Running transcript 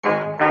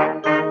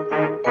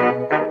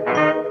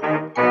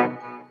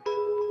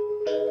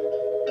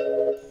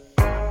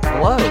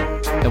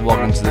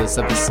welcome to this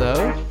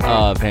episode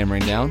of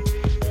Hammering Down.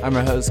 I'm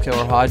your host,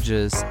 Killer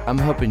Hodges. I'm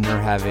hoping you're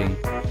having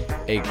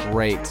a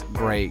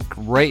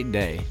great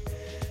day.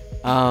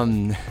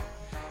 I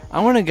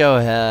want to go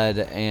ahead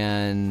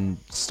and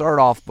start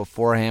off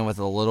beforehand with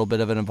a little bit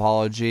of an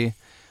apology.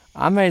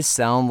 I may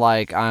sound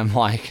like I'm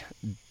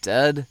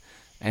dead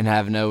and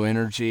have no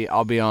energy.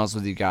 I'll be honest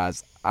with you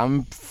guys.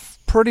 I'm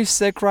pretty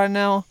sick right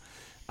now.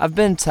 I've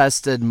been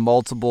tested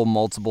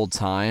multiple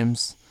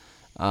times.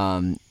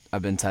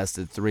 I've been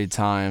tested 3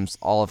 times.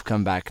 All have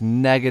come back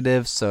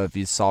negative. So if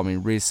you saw me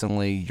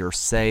recently, you're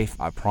safe.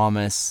 I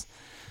promise.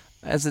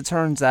 As it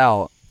turns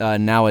out,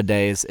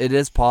 nowadays, it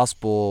is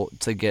possible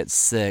to get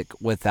sick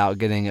without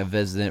getting a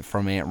visit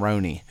from Aunt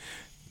Roni.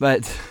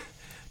 But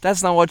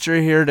that's not what you're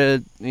here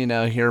to,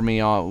 hear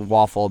me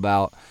waffle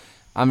about.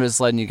 I'm just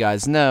letting you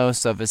guys know.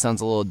 So if it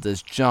sounds a little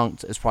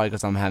disjunct, it's probably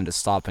because I'm having to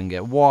stop and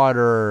get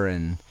water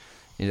and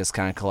just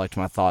kind of collect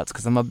my thoughts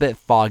because I'm a bit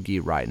foggy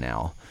right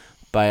now.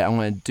 But I'm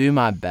going to do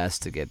my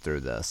best to get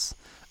through this.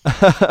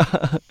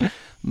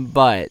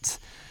 But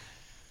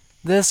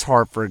this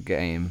Hartford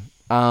game,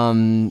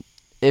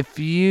 if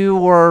you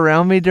were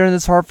around me during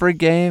this Hartford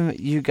game,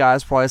 you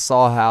guys probably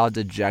saw how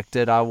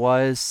dejected I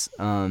was.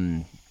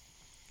 I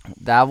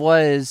would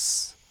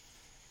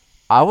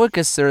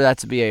consider that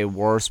to be a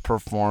worse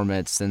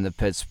performance than the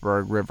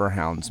Pittsburgh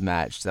Riverhounds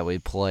match that we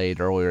played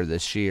earlier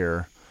this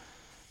year.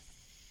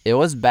 It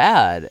was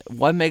bad.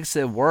 What makes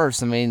it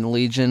worse?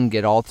 Legion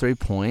get all 3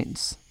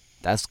 points.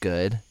 That's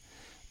good.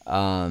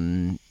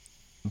 But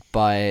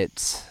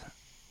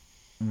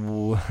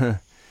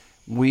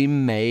we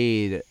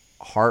made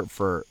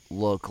Hartford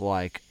look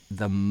like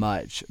the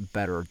much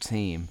better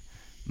team.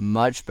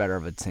 Much better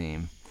of a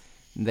team.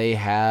 They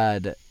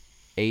had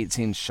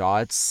 18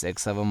 shots,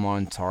 6 of them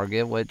on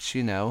target, which,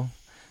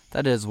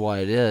 that is what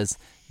it is.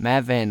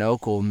 Matt Van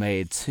Oekel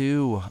made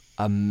 2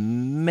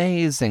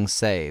 amazing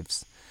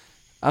saves.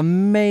 It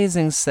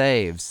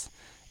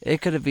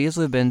could have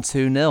easily been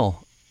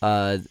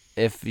 2-0.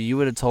 If you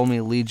would have told me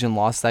Legion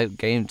lost that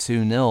game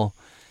 2-0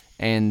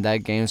 and that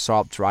game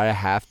stopped right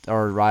at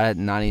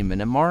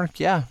 90-minute mark,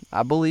 yeah,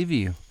 I believe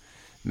you.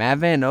 Matt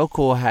Van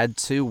Oekel had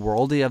 2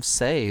 worldy of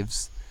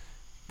saves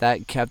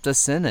that kept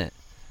us in it.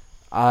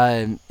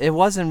 It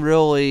wasn't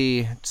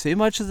really too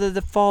much of the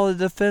fault of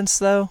the defense,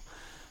 though.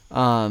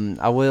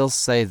 I will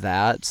say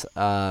that.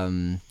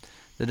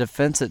 The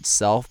defense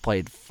itself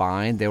played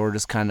fine. They were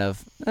just kind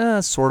of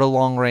sort of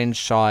long-range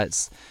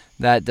shots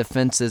that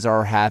defenses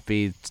are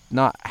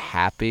not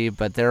happy,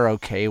 but they're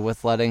okay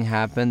with letting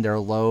happen. They're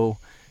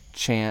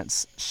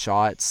low-chance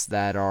shots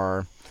that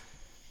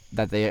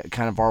they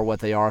kind of are what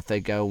they are if they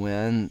go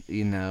in.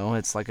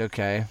 It's like,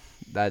 okay,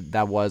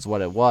 that was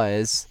what it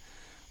was.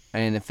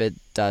 And if it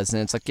doesn't,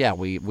 it's like, yeah,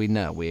 we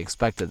know. We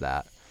expected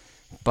that.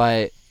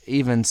 But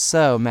even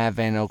so, Matt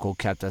Van Oekel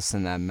kept us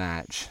in that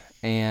match.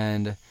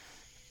 And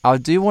I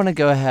do want to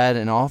go ahead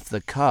and off the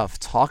cuff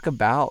talk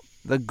about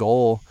the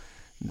goal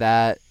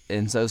that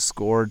Enzo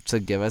scored to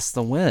give us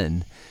the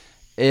win.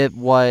 It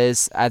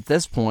was, at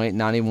this point,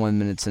 91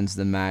 minutes into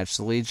the match,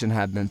 the Legion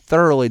had been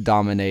thoroughly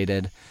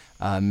dominated,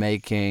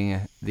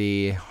 making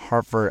the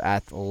Hartford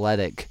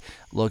Athletic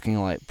looking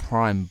like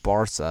prime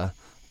Bartha.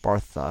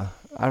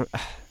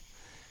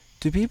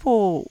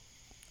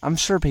 I'm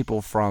sure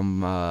people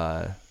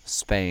from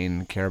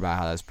Spain care about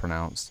how that's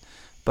pronounced.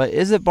 But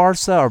is it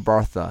Barca or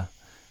Bartha?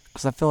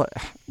 Because I feel like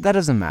that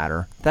doesn't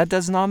matter. That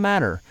does not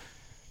matter.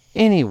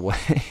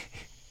 Anyway.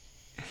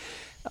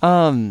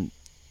 And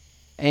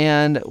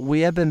we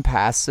have been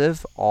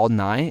passive all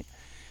night.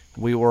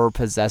 We were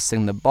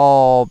possessing the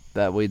ball,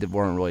 but we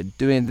weren't really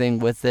doing anything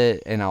with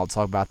it. And I'll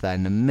talk about that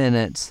in a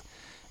minute.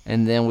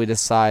 And then we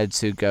decided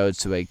to go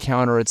to a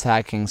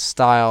counter-attacking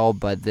style,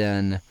 but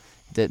then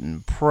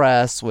didn't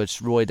press,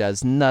 which really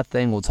does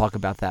nothing. We'll talk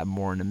about that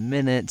more in a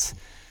minute.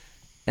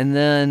 And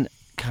then,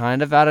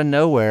 kind of out of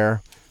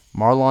nowhere,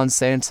 Marlon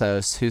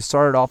Santos, who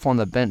started off on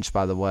the bench,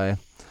 by the way,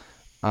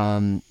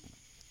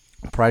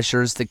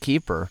 pressures the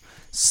keeper.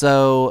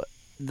 So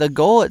the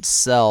goal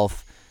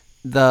itself,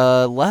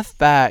 the left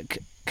back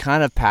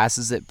kind of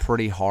passes it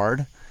pretty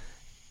hard.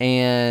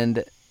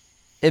 And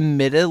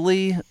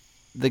admittedly,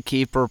 the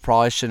keeper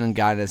probably shouldn't have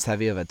gotten as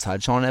heavy of a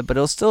touch on it, but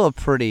it was still a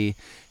pretty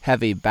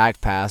heavy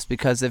back pass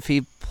because if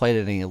he played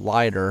it any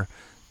lighter,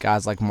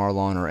 guys like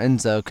Marlon or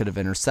Enzo could have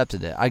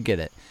intercepted it. I get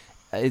it.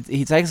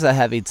 He takes a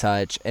heavy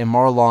touch, and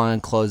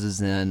Marlon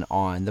closes in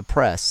on the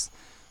press.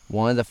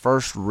 One of the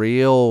first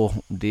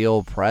real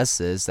deal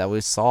presses that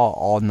we saw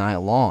all night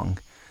long.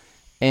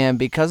 And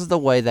because of the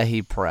way that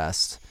he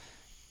pressed,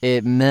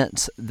 it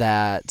meant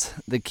that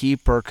the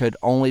keeper could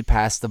only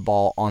pass the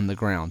ball on the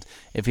ground.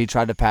 If he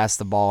tried to pass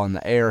the ball in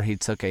the air, he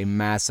took a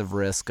massive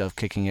risk of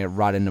kicking it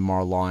right into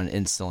Marlon,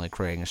 instantly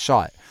creating a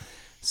shot.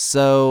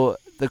 So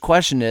the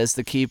question is,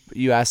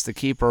 you ask the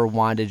keeper,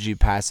 why did you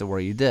pass it where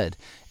you did?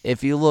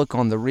 If you look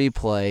on the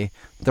replay,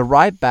 the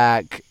right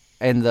back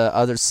and the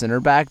other center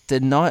back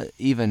did not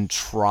even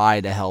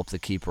try to help the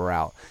keeper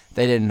out.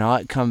 They did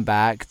not come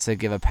back to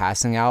give a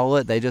passing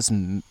outlet. They just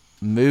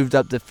moved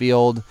up the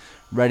field,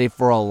 ready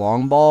for a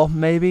long ball,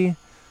 maybe.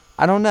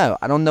 I don't know.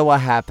 I don't know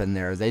what happened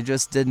there. They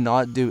just did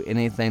not do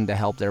anything to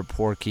help their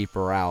poor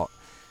keeper out.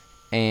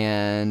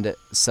 And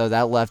so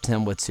that left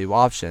him with two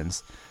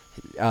options.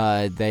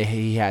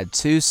 He had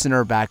two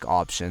center back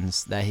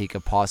options that he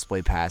could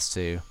possibly pass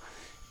to.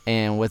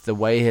 And with the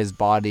way his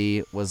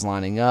body was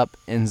lining up,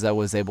 Enzo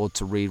was able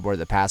to read where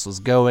the pass was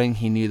going.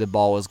 He knew the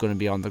ball was going to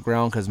be on the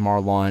ground because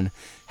Marlon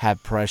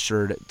had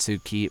pressured to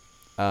keep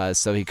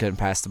so he couldn't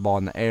pass the ball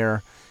in the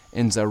air.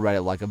 Enzo read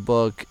it like a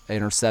book,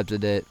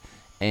 intercepted it,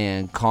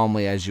 and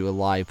calmly, as you would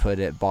lie, put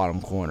it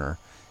bottom corner.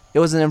 It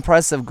was an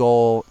impressive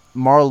goal.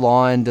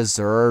 Marlon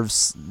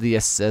deserves the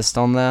assist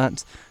on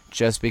that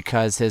just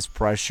because his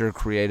pressure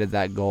created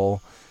that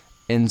goal.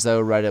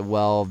 Enzo read it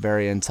well,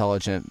 very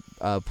intelligent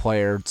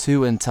player.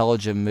 Two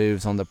intelligent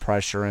moves on the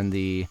pressure and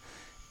the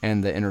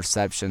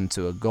interception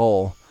to a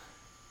goal.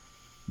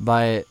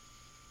 But,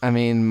 I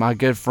mean, my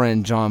good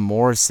friend John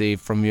Morrissey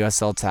from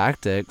USL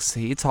Tactics,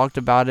 he talked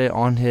about it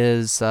on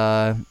his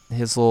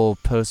little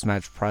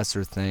post-match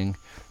presser thing.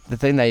 The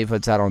thing that he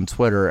puts out on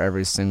Twitter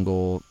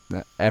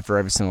after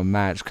every single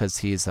match, because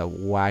he's a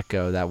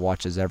wacko that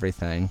watches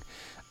everything.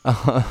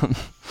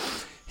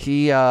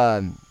 He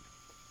had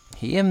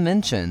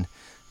mentioned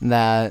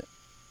that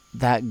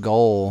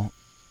goal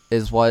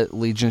is what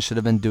Legion should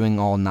have been doing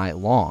all night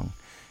long.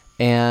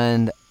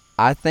 And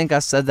I think I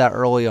said that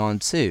early on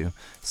too.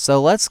 So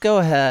let's go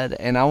ahead,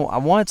 and I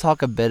want to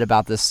talk a bit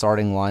about this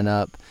starting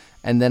lineup,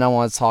 and then I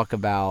want to talk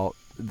about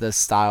the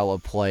style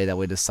of play that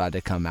we decided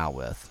to come out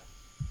with.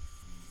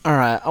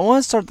 Alright, I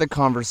want to start the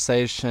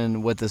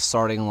conversation with the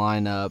starting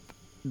lineup.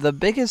 The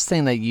biggest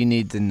thing that you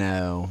need to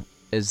know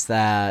is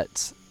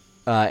that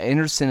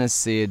Anderson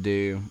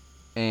Asiedu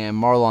and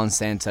Marlon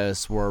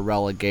Santos were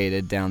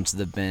relegated down to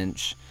the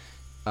bench.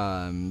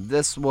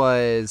 This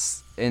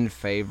was in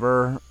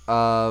favor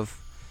of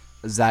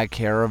Zach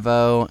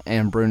Caravo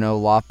and Bruno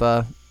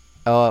Lapa.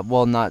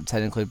 Well, not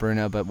technically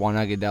Bruno, but Juan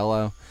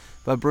Agudelo.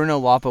 But Bruno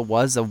Lapa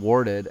was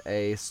awarded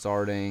a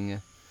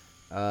starting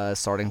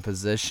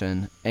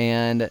position.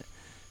 And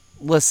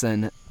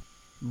listen,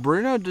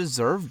 Bruno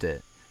deserved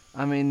it.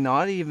 I mean,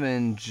 not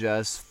even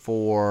just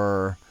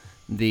for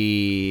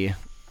the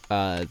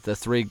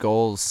 3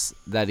 goals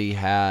that he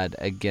had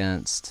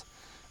against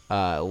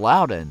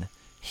Loudoun.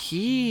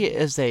 He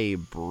is a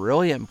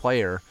brilliant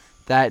player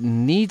that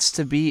needs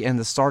to be in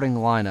the starting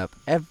lineup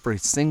every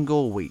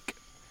single week.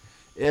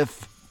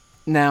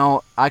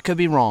 Now, I could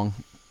be wrong.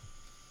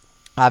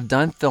 I've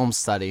done film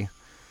study,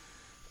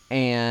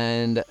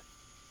 and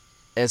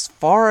as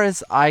far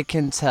as I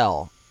can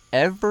tell,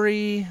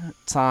 every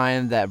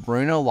time that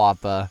Bruno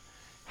Lapa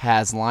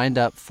has lined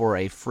up for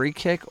a free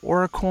kick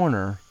or a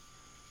corner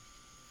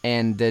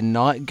and did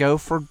not go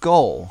for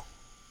goal,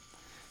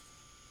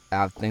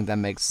 I think that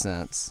makes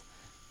sense.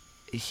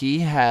 He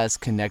has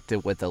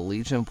connected with a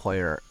Legion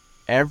player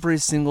every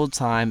single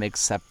time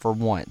except for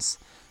once,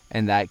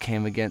 and that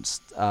came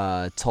against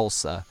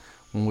Tulsa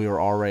when we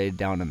were already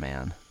down a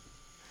man.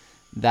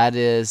 That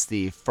is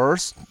the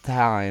first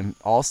time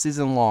all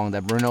season long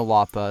that Bruno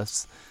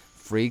Lapa's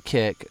free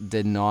kick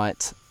did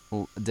not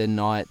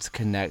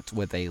connect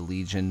with a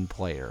Legion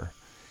player.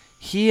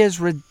 He is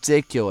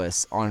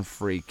ridiculous on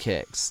free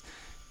kicks.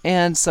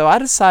 And so I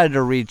decided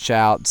to reach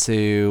out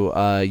to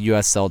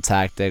USL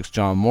Tactics,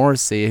 John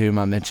Morrissey, whom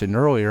I mentioned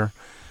earlier,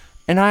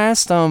 and I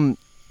asked him,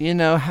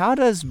 how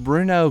does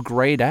Bruno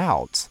grade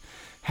out?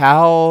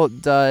 How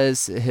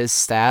does his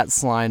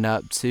stats line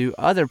up to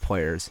other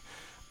players?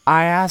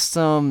 I asked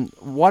him,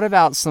 what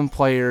about some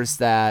players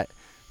that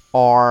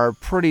are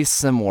pretty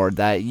similar,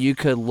 that you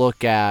could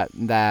look at,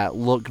 that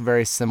look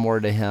very similar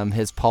to him,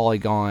 his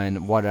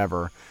polygon,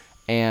 whatever.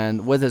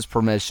 And with his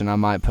permission, I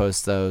might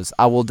post those.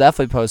 I will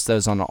definitely post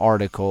those on an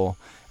article.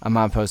 I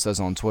might post those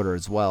on Twitter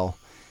as well.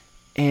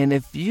 And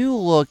if you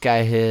look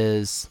at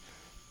his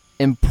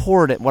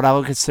what I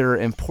would consider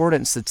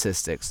important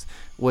statistics,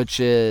 which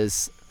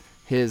is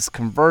his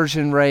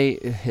conversion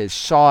rate, his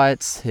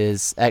shots,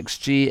 his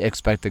XG,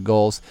 expected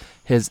goals,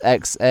 his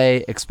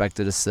XA,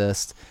 expected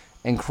assists,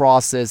 and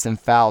crosses and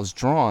fouls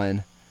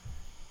drawn,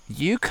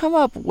 you come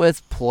up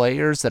with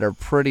players that are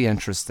pretty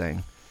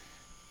interesting.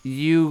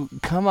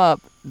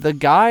 The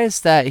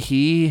guys that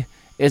he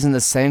is in the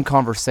same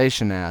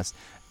conversation as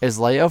is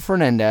Leo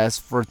Fernandez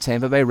for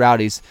Tampa Bay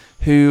Rowdies,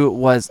 who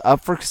was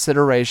up for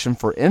consideration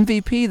for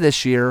MVP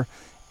this year,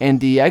 and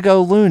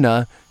Diego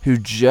Luna, who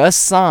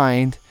just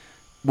signed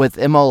with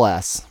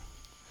MLS.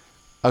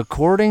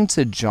 According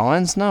to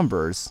John's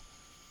numbers,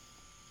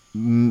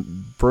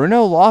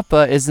 Bruno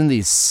Lapa is in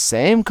the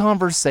same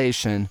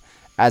conversation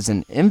as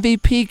an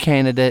MVP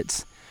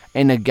candidate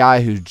and a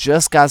guy who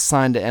just got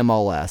signed to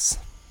MLS.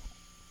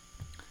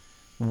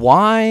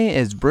 Why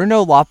is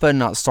Bruno Lapa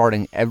not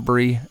starting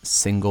every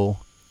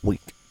single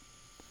week?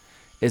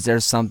 Is there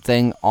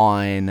something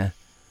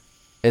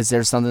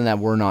that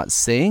we're not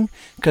seeing?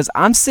 Because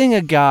I'm seeing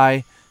a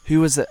guy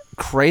who is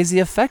crazy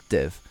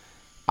effective.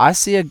 I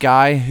see a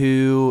guy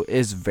who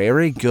is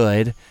very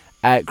good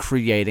at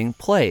creating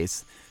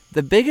plays.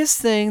 The biggest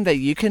thing that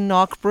you can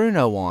knock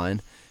Bruno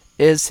on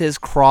is his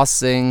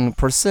crossing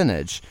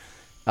percentage.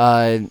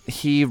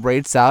 He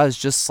rates out as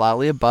just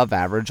slightly above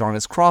average on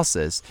his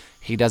crosses.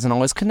 He doesn't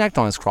always connect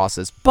on his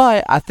crosses,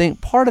 but I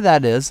think part of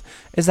that is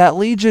that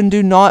Legion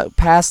do not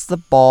pass the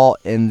ball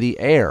in the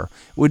air.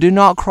 We do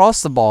not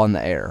cross the ball in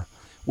the air.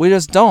 We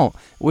just don't.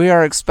 We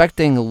are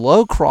expecting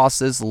low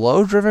crosses,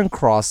 low driven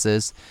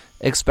crosses,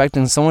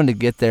 expecting someone to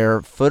get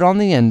their foot on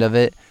the end of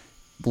it,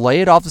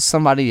 lay it off to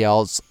somebody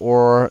else,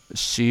 or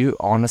shoot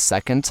on a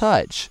second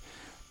touch.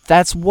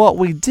 That's what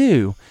we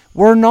do.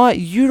 We're not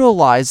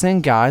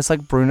utilizing guys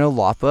like Bruno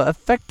Lapa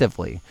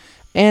effectively.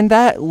 And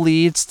that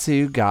leads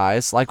to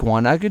guys like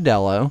Juan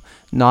Agudelo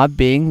not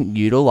being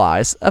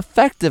utilized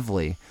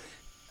effectively.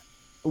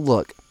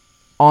 Look,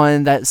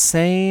 on that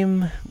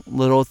same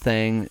little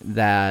thing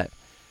that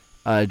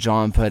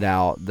John put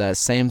out, that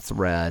same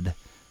thread,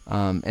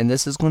 and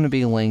this is going to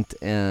be linked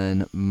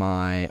in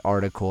my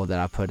article that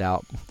I put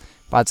out.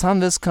 By the time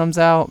this comes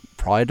out,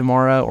 probably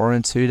tomorrow or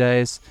in 2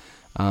 days,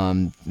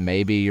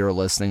 maybe you're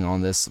listening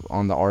on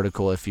the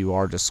article. If you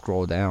are, just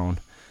scroll down.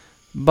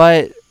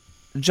 But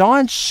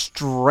John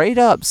straight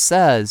up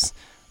says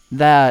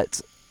that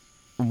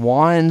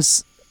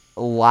Juan's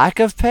lack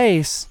of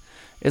pace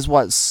is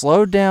what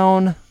slowed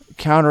down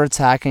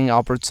counterattacking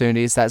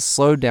opportunities, that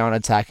slowed down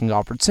attacking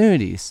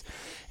opportunities.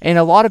 And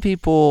a lot of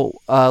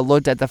people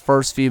looked at the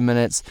first few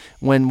minutes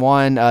when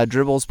Juan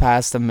dribbles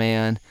past a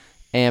man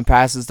and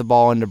passes the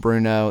ball into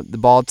Bruno. The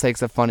ball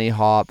takes a funny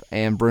hop,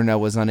 and Bruno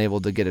was unable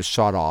to get a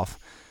shot off.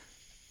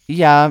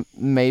 Yeah,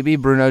 maybe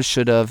Bruno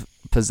should have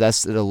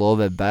possessed it a little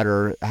bit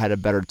better, had a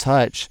better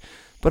touch.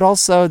 But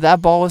also,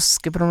 that ball was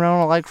skipping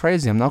around like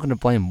crazy. I'm not going to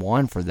blame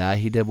Juan for that.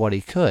 He did what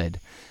he could.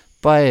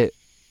 But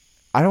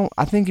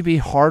I think you'd be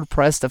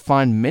hard-pressed to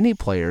find many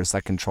players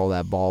that control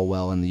that ball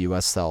well in the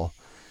USL.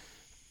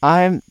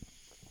 I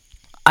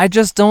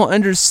just don't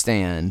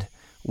understand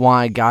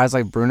why guys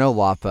like Bruno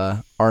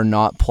Lapa are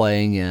not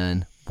playing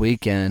in,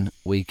 week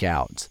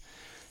out.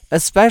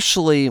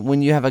 Especially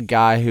when you have a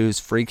guy whose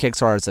free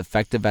kicks are as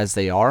effective as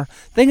they are.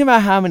 Think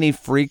about how many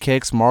free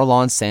kicks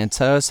Marlon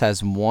Santos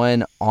has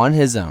won on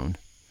his own.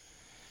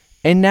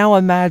 And now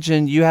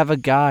imagine you have a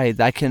guy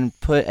that can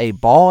put a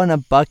ball in a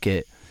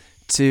bucket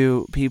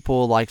to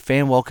people like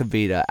Fanuel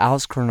Kavita,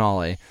 Alex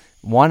Crognale,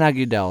 Juan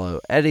Agudelo,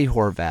 Eddie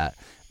Horvat,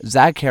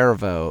 Zach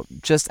Caravo,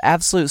 just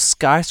absolute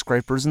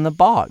skyscrapers in the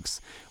box.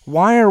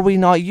 Why are we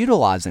not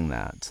utilizing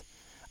that?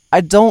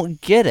 I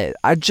don't get it.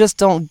 I just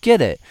don't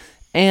get it.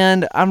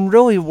 And I'm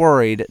really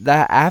worried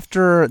that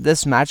after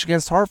this match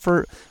against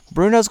Hartford,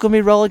 Bruno's going to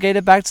be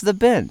relegated back to the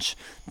bench.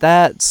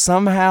 That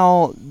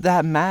somehow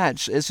that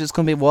match is just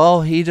going to be,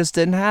 well, he just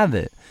didn't have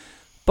it.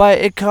 But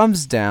it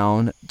comes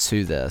down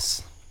to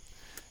this.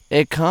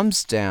 It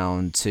comes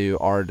down to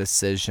our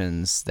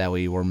decisions that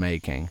we were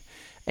making.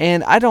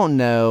 And I don't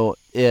know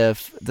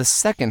if the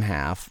second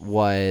half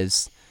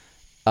was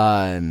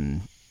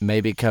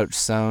maybe Coach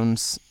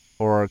Soane's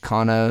or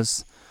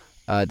Kano's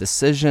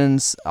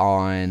decisions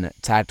on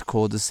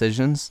tactical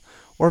decisions,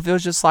 or if it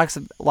was just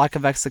lack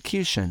of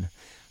execution.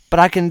 But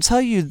I can tell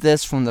you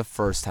this from the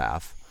first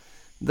half.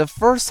 The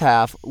first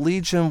half,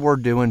 Legion were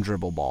doing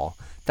dribble ball.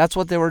 That's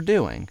what they were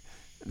doing.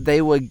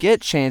 They would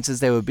get chances,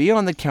 they would be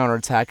on the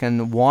counterattack,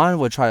 and Juan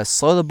would try to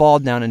slow the ball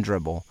down and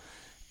dribble.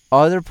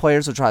 Other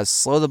players would try to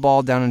slow the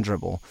ball down and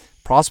dribble.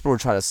 Prosper would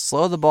try to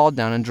slow the ball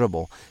down and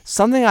dribble.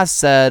 Something I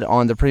said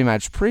on the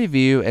pre-match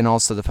preview and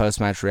also the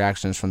post-match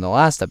reactions from the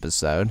last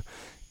episode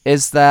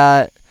is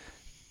that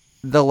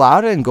the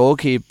Loudoun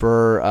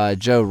goalkeeper,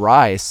 Joe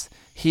Rice,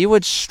 he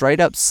would straight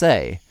up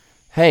say,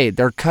 hey,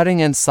 they're cutting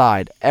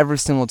inside every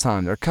single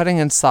time. They're cutting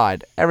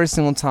inside every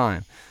single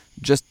time.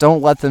 Just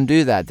don't let them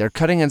do that. They're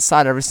cutting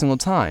inside every single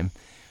time.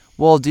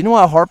 Well, do you know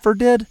what Hartford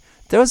did?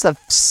 There was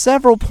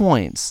several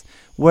points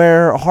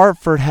where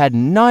Hartford had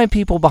 9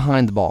 people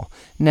behind the ball.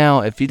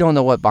 Now, if you don't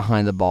know what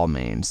behind the ball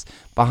means,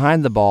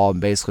 behind the ball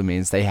basically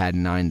means they had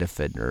 9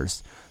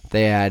 defenders.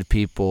 They had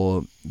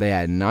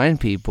 9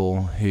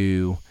 people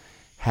who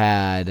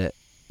had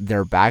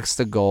their backs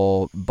to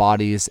goal,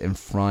 bodies in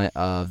front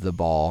of the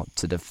ball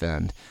to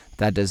defend.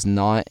 That does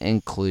not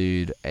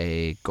include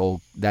a goal.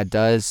 That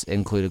does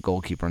include a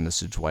goalkeeper in the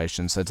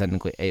situation. So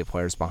technically 8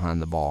 players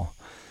behind the ball,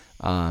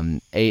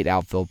 8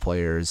 outfield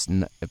players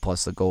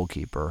plus the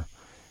goalkeeper.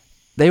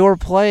 They were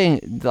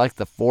playing like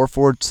the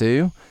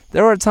 4-4-2.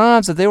 There were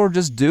times that they were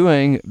just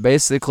doing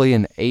basically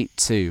an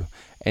 8-2,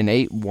 an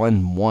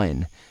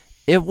 8-1-1.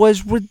 It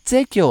was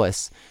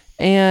ridiculous.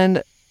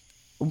 And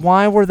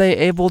why were they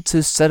able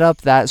to set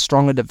up that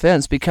strong a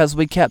defense? Because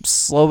we kept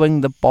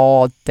slowing the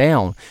ball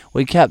down.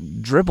 We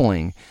kept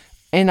dribbling.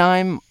 And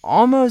I'm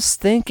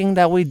almost thinking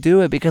that we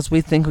do it because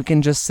we think we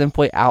can just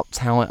simply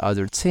out-talent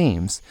other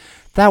teams.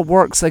 That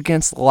works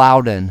against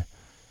Loudoun.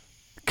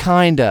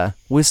 Kinda.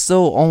 We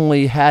still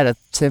only had a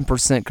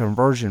 10%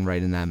 conversion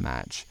rate in that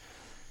match.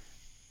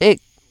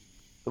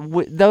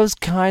 Those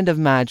kind of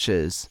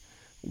matches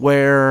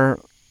where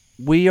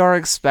we are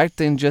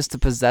expecting just to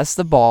possess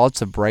the ball,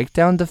 to break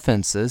down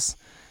defenses,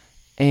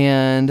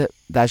 and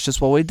that's just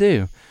what we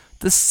do.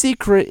 The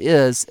secret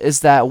is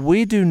that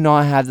we do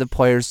not have the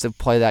players to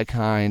play that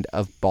kind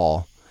of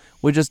ball.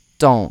 We just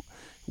don't.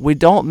 We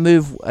don't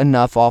move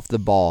enough off the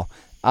ball.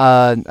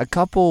 A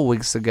couple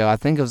weeks ago, I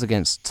think it was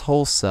against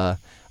Tulsa,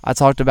 I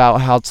talked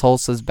about how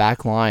Tulsa's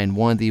back line,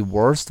 one of the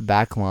worst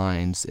back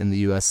lines in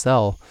the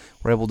USL,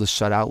 were able to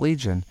shut out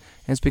Legion.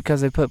 And it's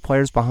because they put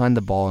players behind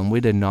the ball and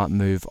we did not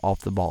move off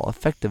the ball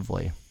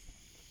effectively.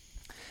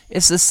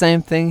 It's the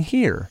same thing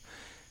here.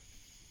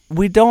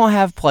 We don't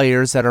have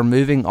players that are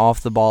moving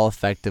off the ball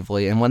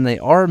effectively, and when they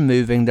are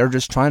moving, they're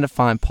just trying to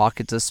find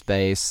pockets of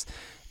space,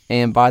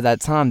 and by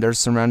that time, they're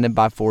surrounded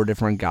by 4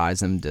 different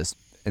guys and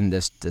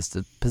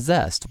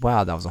dispossessed.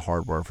 Wow, that was a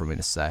hard word for me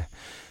to say.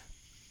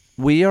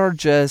 We are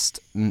just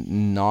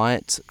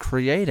not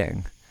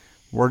creating.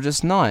 We're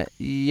just not.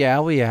 Yeah,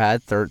 we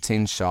had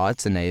 13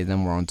 shots and 8 of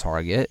them were on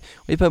target.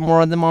 We put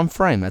more of them on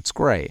frame. That's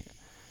great.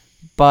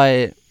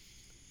 But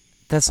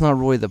that's not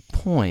really the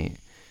point.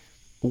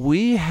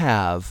 We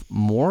have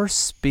more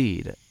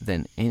speed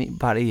than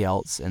anybody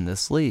else in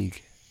this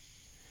league.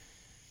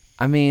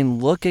 I mean,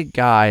 look at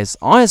guys.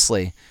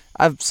 Honestly,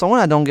 someone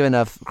I don't give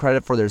enough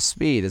credit for their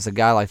speed is a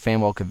guy like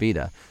Fanuel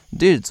Kavita.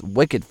 Dude's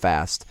wicked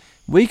fast.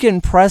 We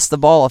can press the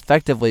ball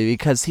effectively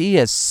because he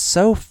is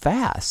so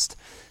fast.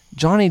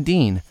 Johnny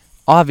Dean,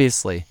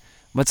 obviously.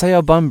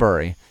 Mateo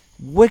Bunbury,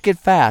 wicked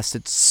fast.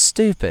 It's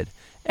stupid.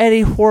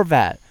 Eddie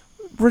Horvat,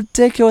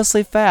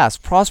 ridiculously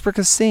fast. Prosper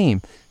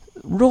Kasim,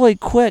 really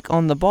quick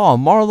on the ball.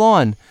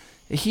 Marlon,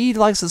 he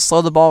likes to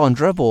slow down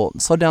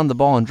the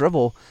ball and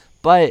dribble.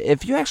 But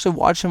if you actually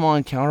watch him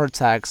on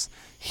counterattacks,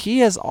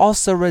 he is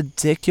also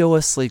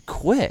ridiculously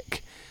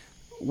quick.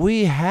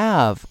 We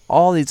have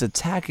all these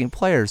attacking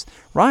players.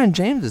 Ryan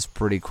James is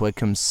pretty quick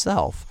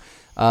himself.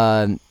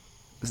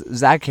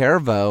 Zach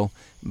Hervo,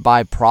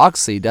 by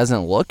proxy,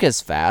 doesn't look as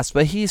fast,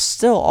 but he's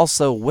still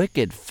also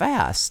wicked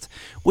fast.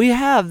 We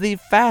have the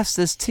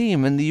fastest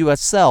team in the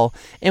USL,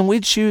 and we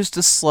choose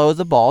to slow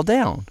the ball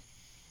down.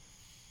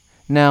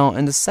 Now,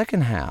 in the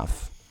second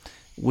half,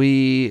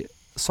 we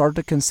started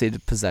to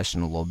concede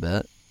possession a little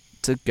bit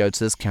to go to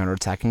this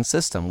counterattacking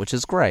system, which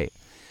is great.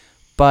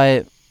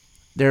 But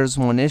there's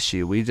one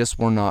issue. We just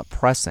were not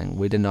pressing.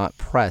 We did not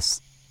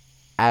press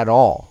at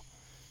all.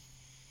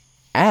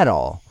 At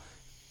all.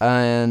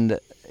 And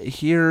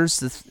here's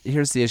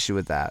the issue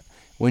with that.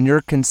 When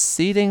you're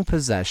conceding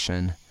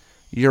possession,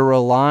 you're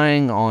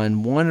relying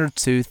on one or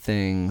two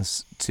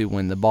things to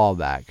win the ball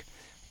back.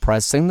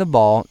 Pressing the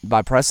ball,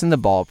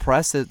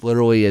 press it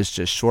literally is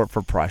just short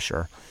for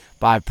pressure.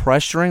 By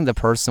pressuring the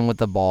person with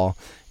the ball,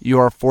 you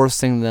are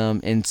forcing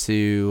them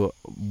into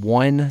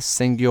one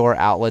singular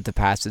outlet to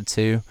pass it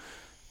to,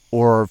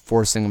 or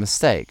forcing a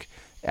mistake.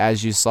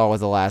 As you saw with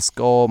the last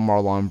goal,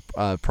 Marlon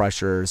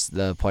pressures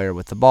the player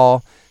with the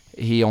ball.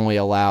 He only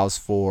allows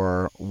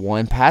for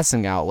one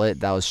passing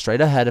outlet that was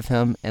straight ahead of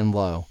him and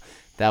low.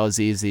 That was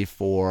easy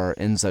for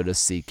Enzo to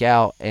seek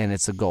out, and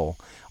it's a goal.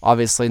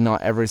 Obviously,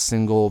 not every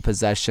single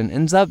possession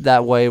ends up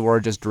that way, where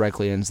it just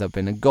directly ends up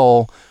in a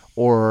goal,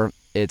 or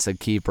it's a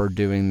keeper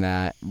doing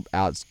that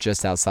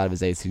just outside of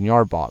his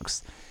 18-yard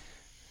box.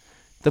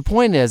 The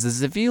point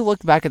is if you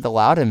look back at the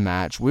Loudoun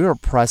match, we were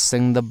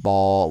pressing the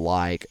ball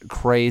like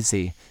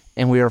crazy,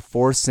 and we were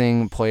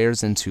forcing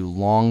players into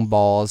long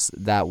balls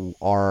that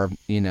are,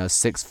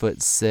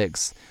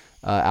 6'6".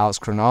 Alex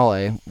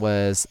Crognale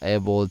was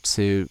able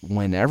to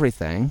win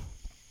everything.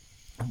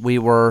 We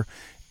were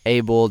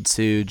able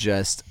to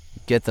just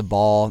get the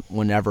ball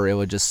whenever it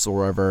would just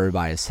soar over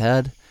everybody's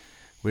head.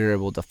 We were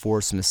able to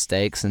force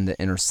mistakes into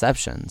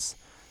interceptions.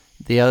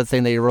 The other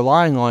thing that you're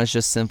relying on is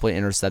just simply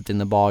intercepting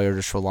the ball. You're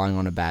just relying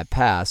on a bad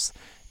pass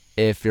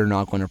if you're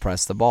not going to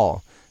press the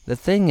ball. The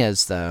thing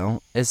is,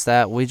 though, is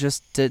that we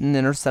just didn't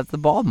intercept the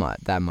ball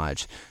that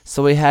much.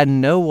 So we had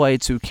no way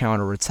to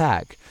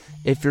counterattack.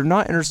 If you're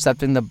not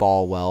intercepting the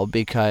ball well,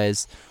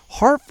 because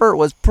Hartford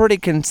was pretty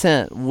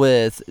content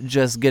with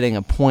just getting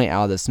a point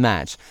out of this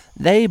match.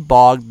 They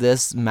bogged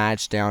this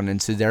match down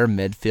into their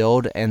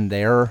midfield and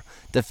their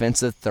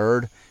defensive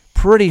third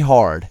pretty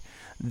hard.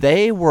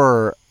 They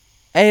were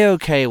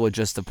A-okay with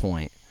just a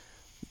point.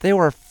 They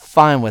were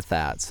fine with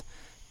that.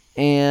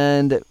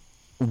 And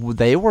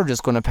they were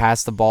just going to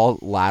pass the ball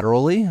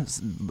laterally,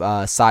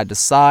 side to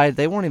side.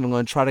 They weren't even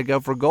going to try to go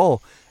for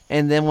goal.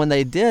 And then when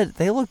they did,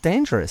 they looked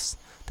dangerous.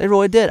 They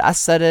really did. I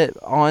said it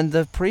on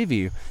the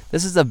preview.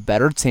 This is a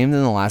better team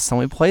than the last time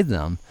we played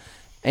them.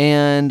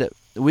 And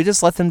we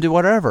just let them do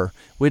whatever.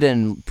 We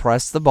didn't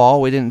press the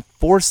ball. We didn't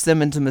force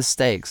them into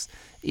mistakes.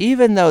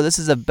 Even though this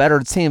is a better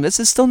team, this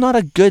is still not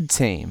a good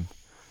team.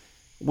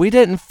 We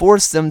didn't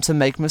force them to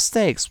make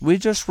mistakes. We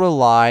just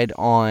relied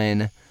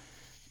on,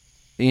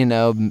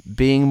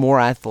 being more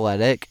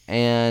athletic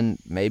and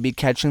maybe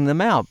catching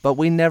them out. But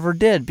we never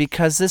did,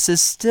 because this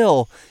is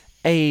still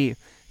a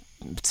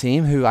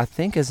team who I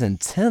think is in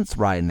 10th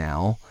right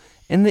now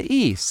in the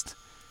East.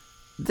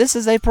 This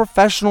is a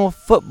professional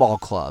football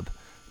club.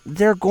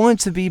 They're going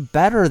to be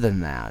better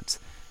than that.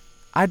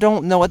 I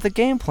don't know what the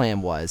game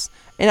plan was,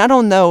 and I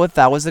don't know if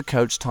that was a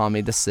Coach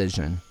Tommy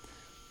decision.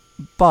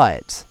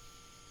 But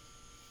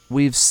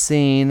we've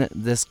seen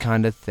this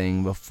kind of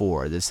thing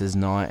before. This is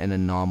not an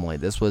anomaly.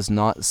 This was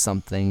not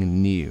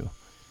something new.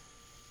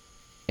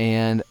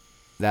 And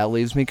that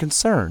leaves me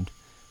concerned.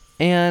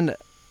 And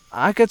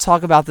I could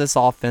talk about this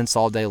offense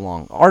all day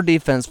long. Our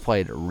defense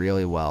played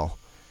really well.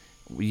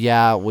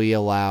 Yeah, we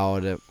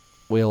allowed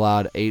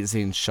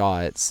 18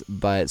 shots,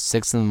 but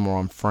 6 of them were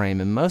on frame,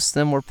 and most of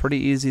them were pretty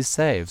easy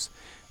saves.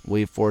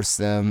 We forced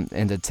them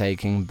into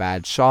taking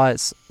bad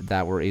shots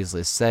that were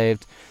easily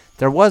saved.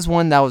 There was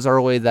one that was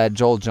early that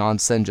Joel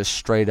Johnson just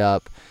straight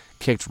up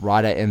kicked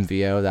right at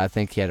MVO that I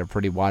think he had a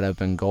pretty wide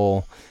open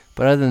goal.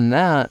 But other than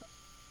that,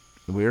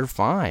 we were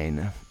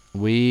fine.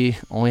 We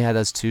only had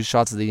those 2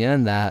 shots at the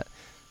end that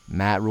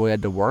Matt really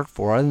had to work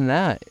for. Other than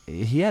that,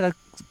 he had a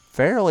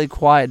fairly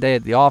quiet day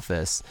at the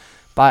office.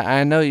 But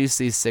I know you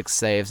see 6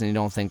 saves and you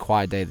don't think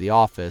quiet day at the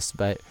office,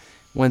 but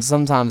when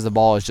sometimes the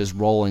ball is just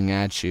rolling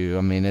at you,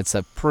 I mean, it's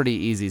a pretty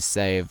easy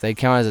save. They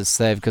count as a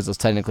save because it was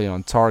technically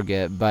on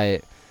target,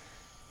 but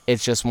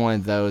it's just one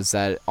of those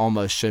that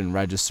almost shouldn't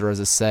register as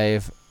a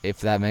save, if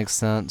that makes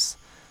sense.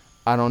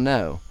 I don't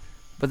know.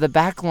 But the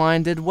back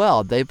line did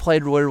well. They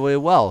played really, really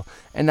well.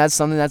 And that's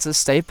something that's a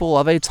staple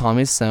of a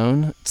Tommy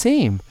Sohn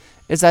team,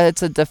 is that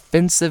it's a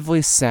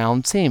defensively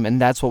sound team, and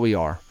that's what we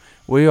are.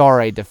 We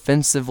are a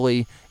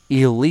defensively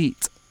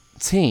elite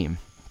team.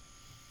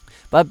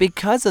 But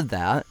because of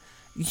that,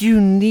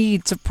 you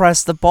need to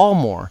press the ball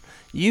more.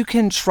 You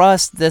can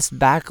trust this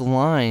back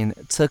line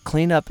to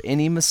clean up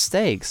any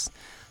mistakes.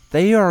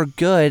 They are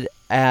good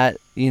at,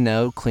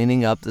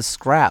 cleaning up the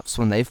scraps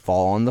when they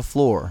fall on the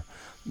floor.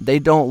 They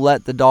don't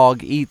let the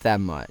dog eat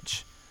that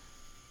much.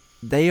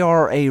 They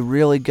are a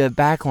really good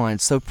back line,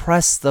 so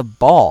press the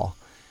ball.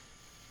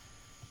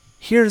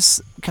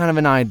 Here's kind of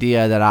an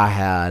idea that I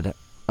had.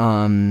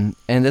 And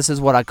this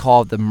is what I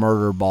call the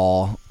murder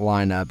ball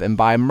lineup. And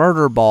by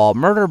murder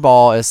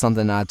ball is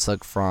something I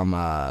took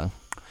from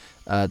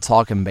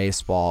Talking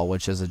Baseball,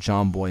 which is a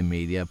John Boy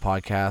Media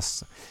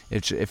podcast.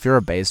 If you're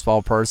a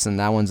baseball person,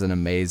 that one's an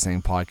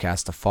amazing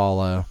podcast to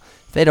follow.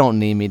 They don't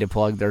need me to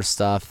plug their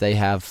stuff. They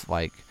have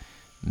like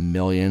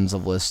millions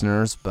of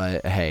listeners,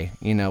 but hey,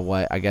 you know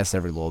what? I guess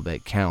every little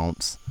bit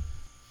counts.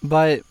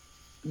 But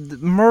the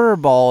murder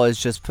ball is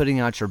just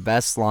putting out your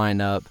best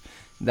lineup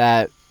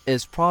that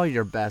is probably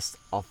your best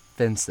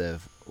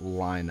offensive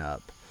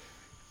lineup.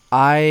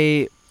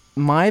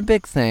 My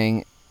big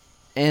thing,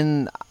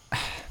 and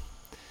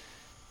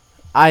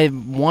I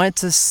want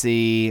to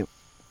see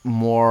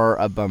more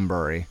of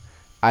Bunbury.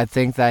 I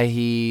think that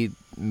he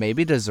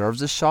maybe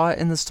deserves a shot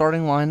in the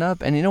starting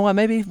lineup. And you know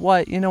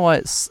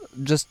what?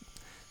 Just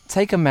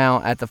take him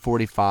out at the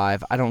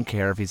 45. I don't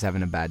care if he's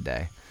having a bad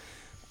day.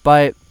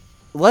 But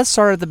let's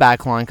start at the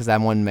back line because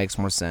that one makes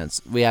more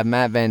sense. We have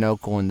Matt Van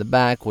Oekel in the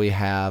back. We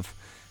have,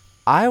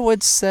 I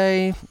would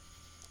say,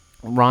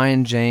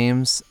 Ryan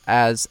James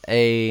as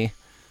a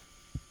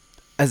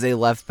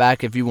left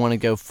back if you want to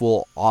go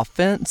full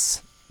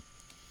offense.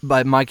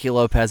 But Mikey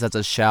Lopez as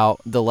a shout.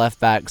 The left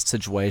back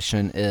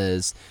situation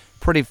is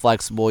pretty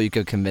flexible. You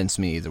could convince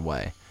me either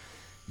way.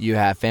 You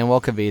have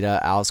Fanuel Kavita,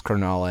 Alex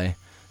Cernale,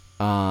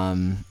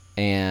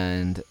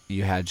 and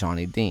you have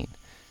Johnny Dean.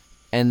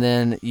 And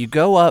then you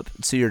go up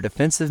to your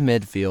defensive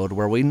midfield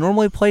where we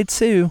normally play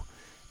 2.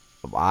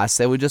 I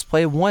say we just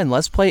play 1.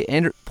 Let's play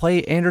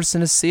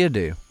Anderson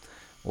Asiadu.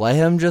 Let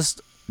him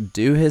just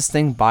do his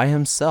thing by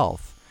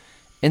himself.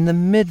 In the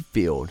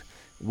midfield,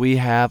 we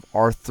have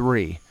our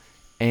 3.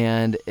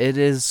 And it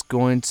is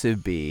going to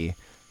be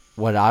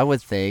what I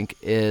would think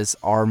is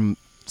our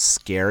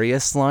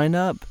scariest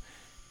lineup.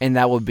 And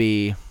that would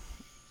be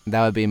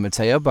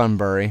Mateo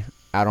Bunbury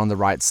out on the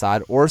right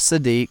side, or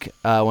Sadiq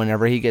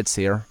whenever he gets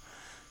here.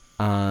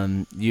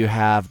 You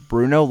have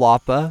Bruno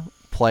Lapa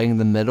playing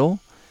the middle.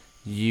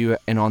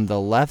 And on the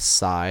left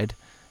side,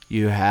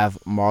 you have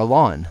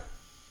Marlon.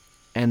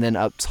 And then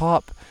up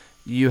top,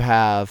 you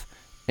have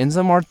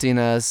Enzo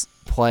Martinez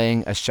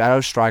playing a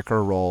shadow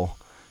striker role.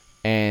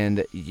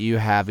 And you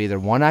have either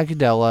Juan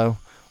Agudelo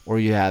or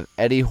you have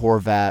Eddie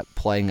Horvat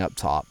playing up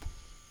top.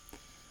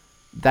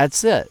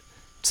 That's it.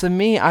 To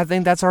me, I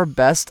think that's our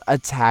best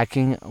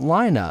attacking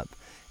lineup.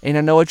 And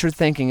I know what you're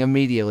thinking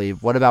immediately.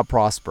 What about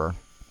Prosper?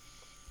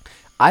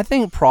 I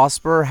think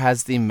Prosper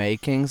has the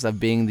makings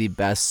of being the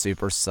best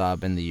super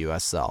sub in the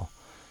USL.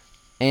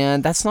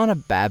 And that's not a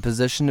bad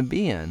position to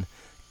be in.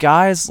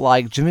 Guys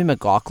like Jimmy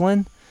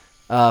McLaughlin,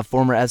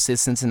 former FC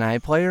Cincinnati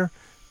player,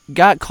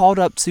 got called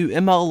up to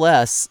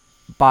MLS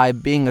by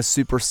being a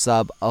super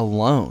sub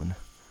alone.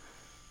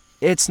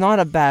 It's not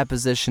a bad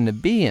position to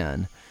be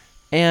in.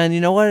 And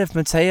you know what? If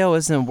Mateo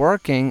isn't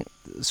working,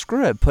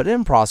 screw it. Put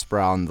in Prosper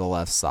on the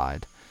left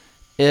side.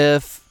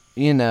 If,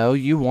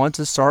 you want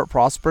to start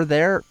Prosper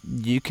there,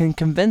 you can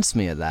convince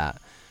me of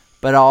that.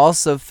 But I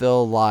also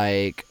feel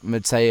like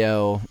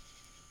Mateo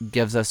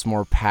gives us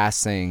more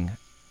passing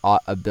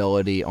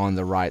ability on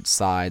the right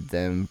side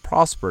than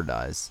Prosper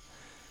does.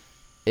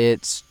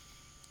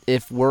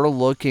 If we're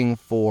looking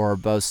for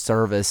both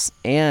service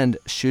and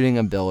shooting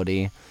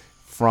ability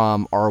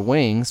from our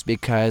wings,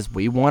 because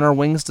we want our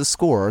wings to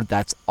score,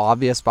 that's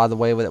obvious by the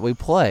way that we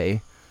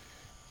play,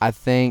 I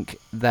think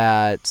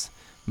that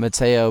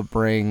Mateo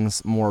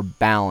brings more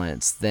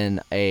balance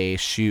than a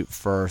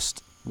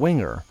shoot-first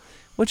winger,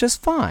 which is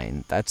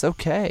fine. That's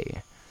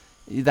okay.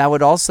 That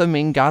would also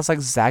mean guys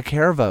like Zach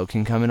Hervo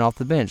can come in off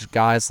the bench.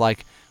 Guys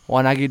like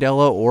Juan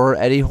Agudelo or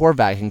Eddie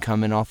Horvat can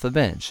come in off the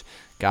bench.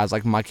 Guys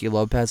like Mikey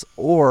Lopez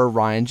or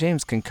Ryan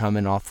James can come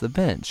in off the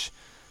bench.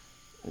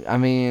 I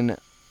mean,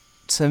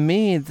 to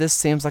me, this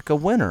seems like a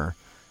winner.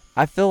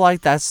 I feel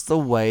like that's the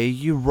way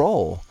you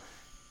roll.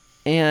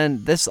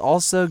 And this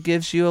also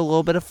gives you a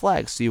little bit of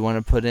flex. Do you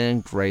want to put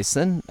in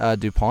Grayson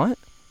DuPont?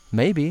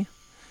 Maybe.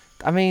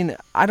 I mean,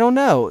 I don't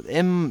know.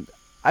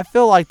 I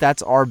feel like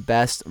that's our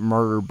best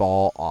murder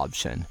ball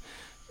option.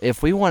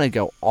 If we want to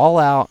go all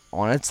out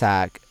on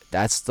attack,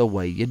 that's the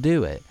way you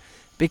do it.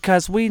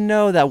 Because we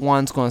know that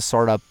Juan's going to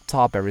start up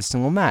top every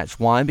single match.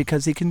 Why?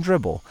 Because he can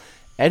dribble.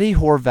 Eddie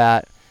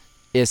Horvat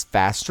is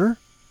faster,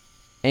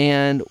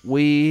 and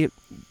we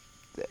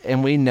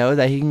know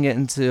that he can get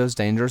into those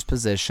dangerous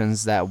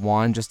positions that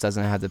Juan just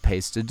doesn't have the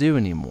pace to do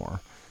anymore.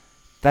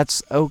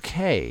 That's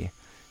okay.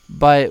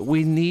 But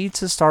we need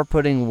to start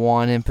putting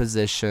Juan in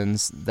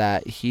positions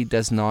that he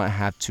does not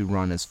have to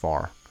run as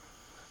far.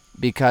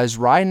 Because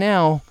right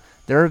now,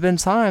 there have been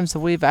times that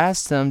we've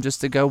asked him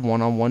just to go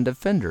one-on-one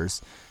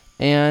defenders.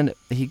 And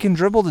he can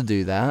dribble to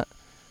do that.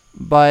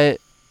 But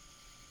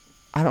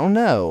I don't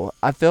know.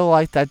 I feel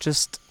like it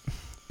just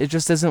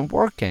isn't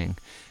working.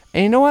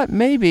 And you know what?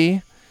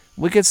 Maybe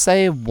we could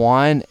say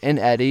Juan and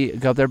Eddie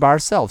go up there by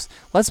ourselves.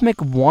 Let's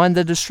make Juan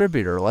the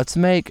distributor. Let's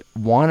make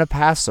Juan a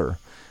passer.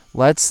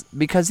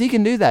 Because he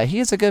can do that. He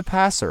is a good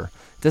passer.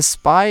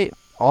 Despite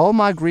all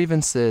my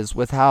grievances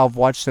with how I've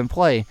watched him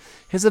play,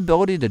 his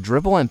ability to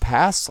dribble and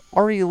pass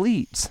are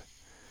elite.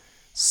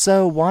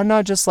 So why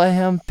not just let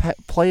him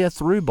play a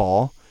through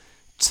ball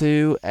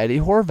to Eddie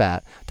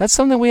Horvat? That's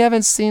something we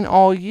haven't seen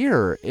all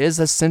year, is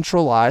a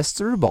centralized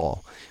through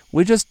ball.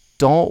 We just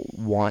don't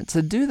want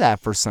to do that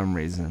for some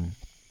reason.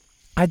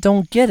 I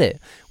don't get it.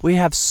 We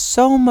have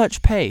so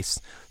much pace.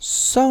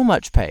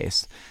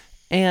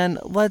 And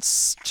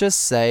let's just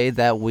say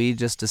that we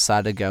just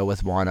decide to go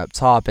with Juan up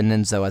top and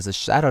Enzo as a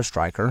shadow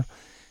striker.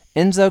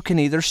 Enzo can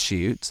either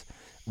shoot,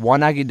 Juan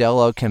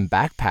Agudelo can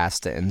back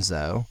pass to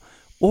Enzo,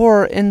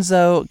 or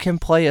Enzo can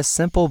play a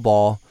simple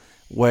ball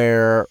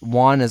where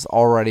Juan is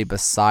already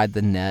beside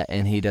the net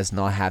and he does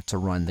not have to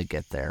run to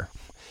get there.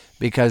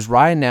 Because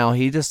right now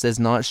he just is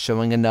not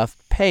showing enough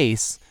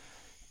pace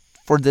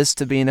for this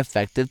to be an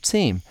effective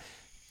team.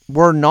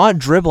 We're not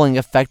dribbling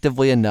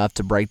effectively enough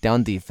to break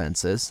down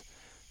defenses.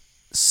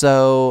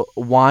 So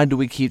why do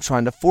we keep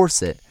trying to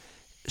force it?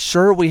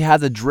 Sure, we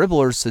have the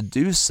dribblers to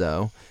do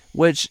so,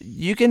 which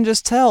you can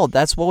just tell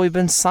that's what we've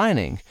been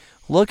signing.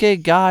 Look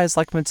at guys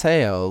like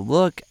Mateo.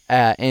 Look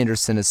at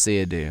Anderson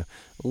Asiadu.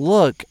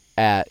 Look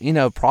at,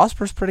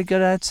 Prosper's pretty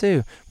good at it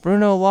too.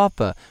 Bruno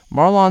Lapa,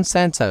 Marlon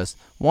Santos,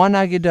 Juan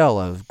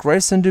Agudelo,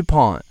 Grayson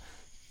DuPont.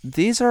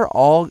 These are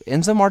all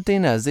Enzo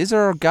Martinez. These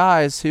are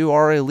guys who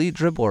are elite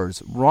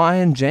dribblers.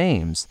 Ryan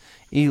James,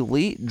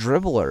 elite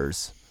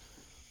dribblers.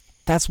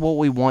 That's what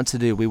we want to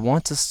do. We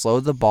want to slow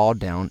the ball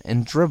down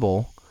and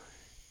dribble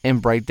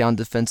and break down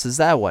defenses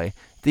that way.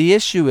 The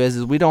issue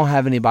is we don't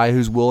have anybody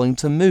who's willing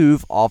to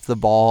move off the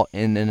ball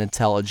in an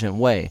intelligent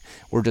way.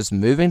 We're just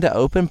moving to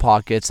open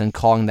pockets and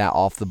calling that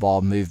off the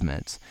ball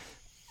movement.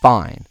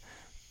 Fine.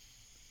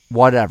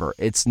 Whatever.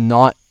 It's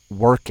not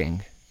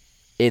working.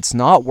 It's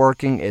not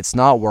working,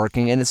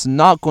 and it's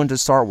not going to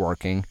start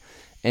working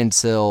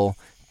until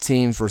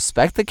teams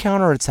respect the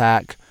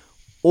counterattack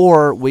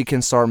or we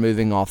can start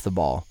moving off the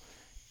ball.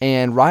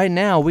 And right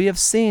now, we have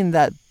seen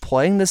that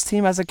playing this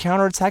team as a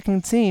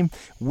counterattacking team,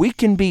 we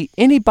can beat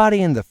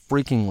anybody in the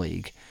freaking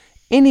league.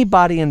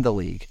 Anybody in the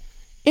league.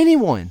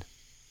 Anyone.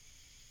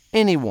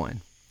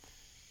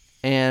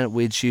 And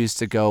we choose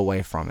to go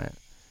away from it.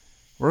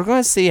 We're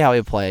going to see how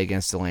we play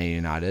against Atlanta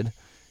United.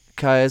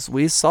 Because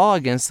we saw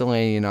against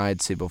Atlanta United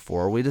 2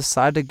 before, we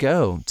decided to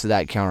go to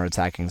that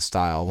counterattacking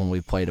style when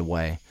we played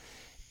away.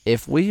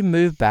 If we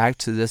move back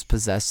to this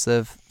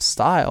possessive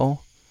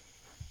style,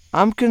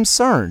 I'm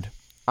concerned.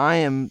 I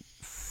am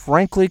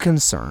frankly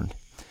concerned.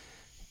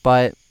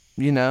 But,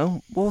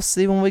 we'll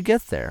see when we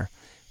get there.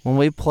 When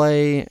we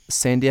play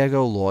San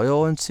Diego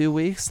Loyal in 2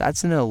 weeks,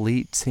 that's an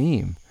elite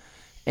team.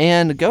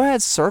 And go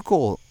ahead,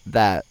 circle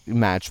that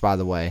match, by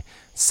the way.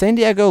 San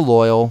Diego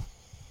Loyal,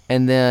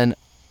 and then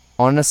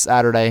on a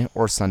Saturday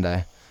or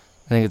Sunday.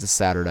 I think it's a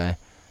Saturday.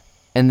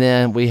 And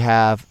then we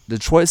have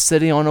Detroit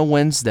City on a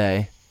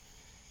Wednesday.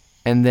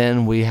 And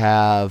then we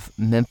have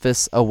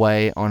Memphis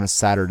away on a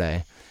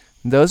Saturday.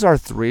 Those are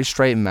 3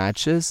 straight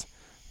matches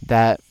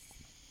that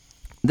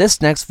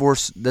this next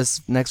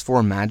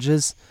four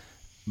matches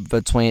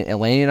between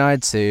Atlanta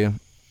United 2,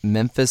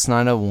 Memphis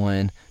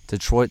 901,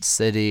 Detroit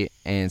City,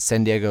 and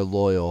San Diego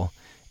Loyal,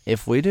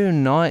 if we do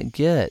not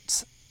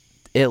get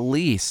at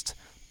least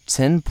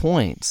 10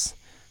 points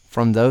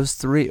from those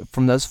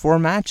 4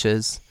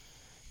 matches,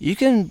 you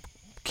can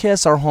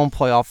kiss our home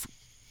playoff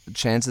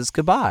chances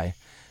goodbye.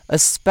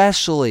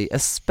 Especially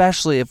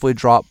if we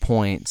drop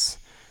points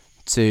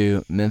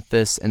to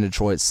Memphis and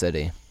Detroit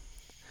City.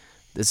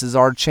 This is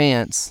our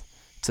chance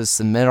to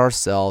submit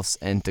ourselves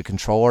and to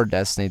control our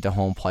destiny to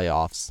home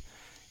playoffs.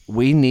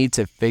 We need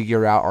to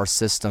figure out our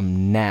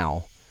system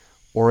now,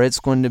 or it's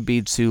going to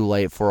be too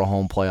late for a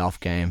home playoff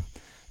game.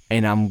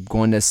 And I'm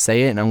going to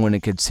say it, and I'm going to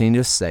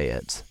continue to say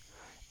it.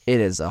 It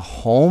is a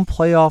home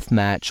playoff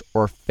match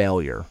or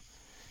failure.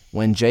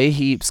 When Jay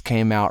Heaps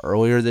came out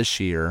earlier this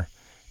year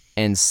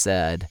and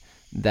said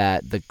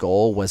that the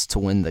goal was to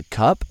win the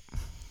cup,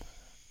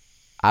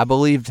 I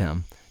believed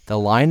him. The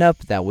lineup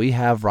that we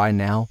have right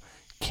now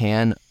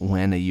can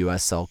win a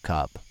USL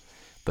Cup.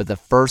 But the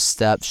first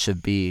step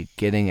should be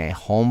getting a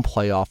home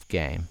playoff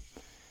game.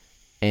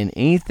 And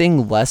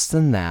anything less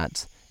than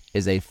that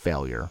is a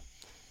failure.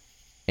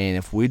 And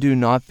if we do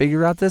not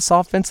figure out this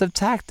offensive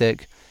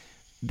tactic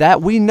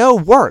that we know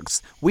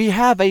works, we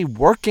have a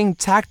working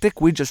tactic,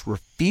 we just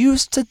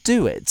refuse to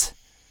do it,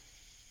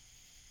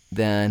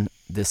 then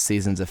this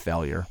season's a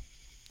failure.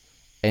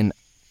 And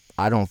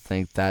I don't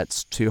think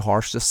that's too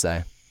harsh to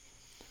say.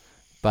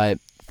 But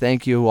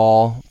thank you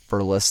all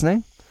for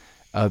listening.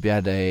 I hope you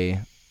had a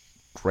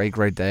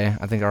great day.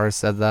 I think I already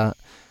said that.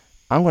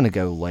 I'm going to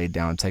go lay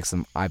down and take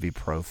some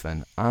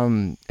ibuprofen.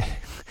 I'm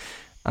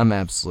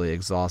absolutely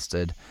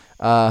exhausted.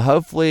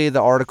 Hopefully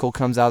the article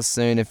comes out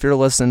soon. If you're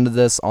listening to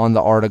this on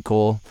the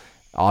article,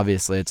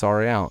 obviously it's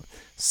already out.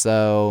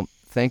 So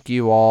thank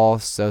you all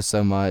so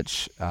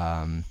much.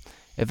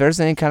 If there's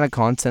any kind of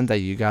content that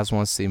you guys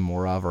want to see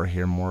more of or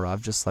hear more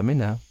of, just let me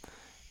know.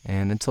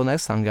 And until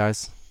next time,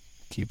 guys,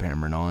 keep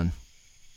hammering on.